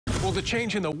Well, the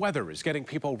change in the weather is getting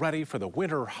people ready for the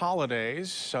winter holidays,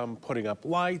 some putting up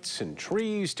lights and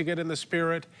trees to get in the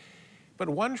spirit. But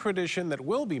one tradition that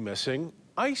will be missing,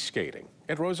 ice skating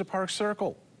at Rosa Parks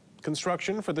Circle.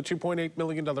 Construction for the $2.8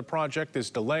 million project is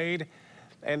delayed,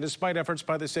 and despite efforts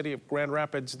by the city of Grand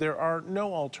Rapids, there are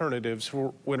no alternatives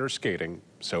for winter skating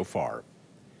so far.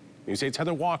 News 8's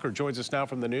Heather Walker joins us now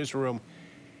from the newsroom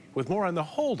with more on the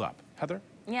holdup. Heather?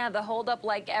 Yeah, the holdup,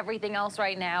 like everything else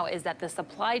right now, is that the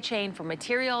supply chain for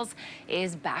materials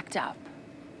is backed up.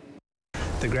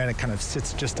 The granite kind of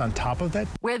sits just on top of that.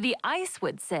 Where the ice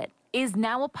would sit is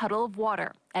now a puddle of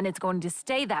water, and it's going to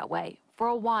stay that way for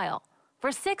a while.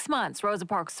 For 6 months, Rosa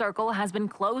Parks Circle has been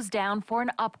closed down for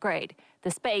an upgrade.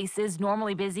 The space is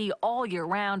normally busy all year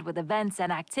round with events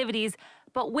and activities,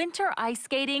 but winter ice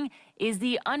skating is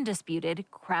the undisputed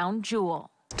crown jewel.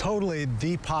 Totally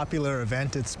the popular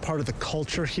event. It's part of the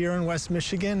culture here in West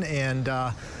Michigan and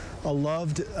a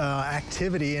loved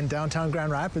activity in downtown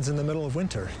Grand Rapids in the middle of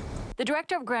winter. The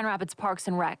director of Grand Rapids Parks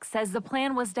and Rec says the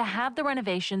plan was to have the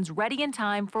renovations ready in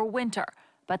time for winter,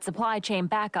 but supply chain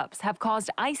backups have caused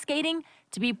ice skating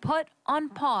to be put on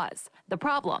pause. The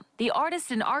problem, the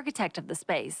artist and architect of the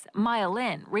space, Maya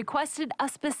Lin, requested a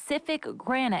specific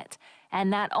granite,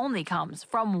 and that only comes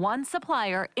from one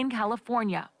supplier in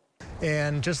California.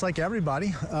 And just like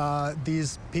everybody,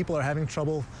 these people are having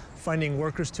trouble finding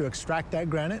workers to extract that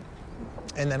granite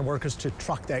and then workers to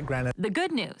truck that granite. The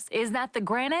good news is that the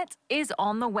granite is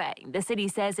on the way. The city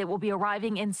says it will be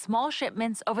arriving in small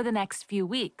shipments over the next few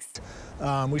weeks.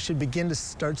 We should begin to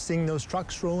start seeing those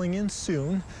trucks rolling in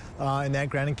soon and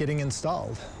that granite getting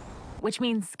installed. Which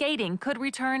means skating could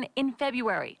return in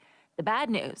February. The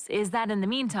bad news is that in the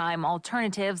meantime,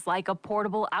 alternatives like a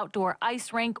portable outdoor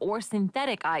ice rink or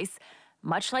synthetic ice,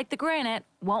 much like the granite,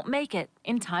 won't make it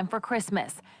in time for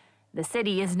Christmas. The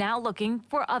city is now looking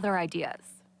for other ideas.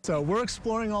 So we're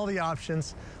exploring all the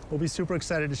options. We'll be super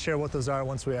excited to share what those are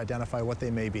once we identify what they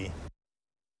may be.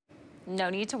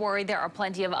 No need to worry. There are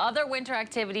plenty of other winter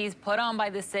activities put on by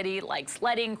the city, like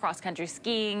sledding, cross-country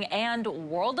skiing, and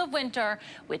World of Winter,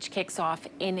 which kicks off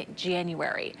in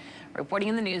January. Reporting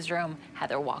in the newsroom,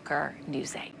 Heather Walker,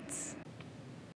 News 8.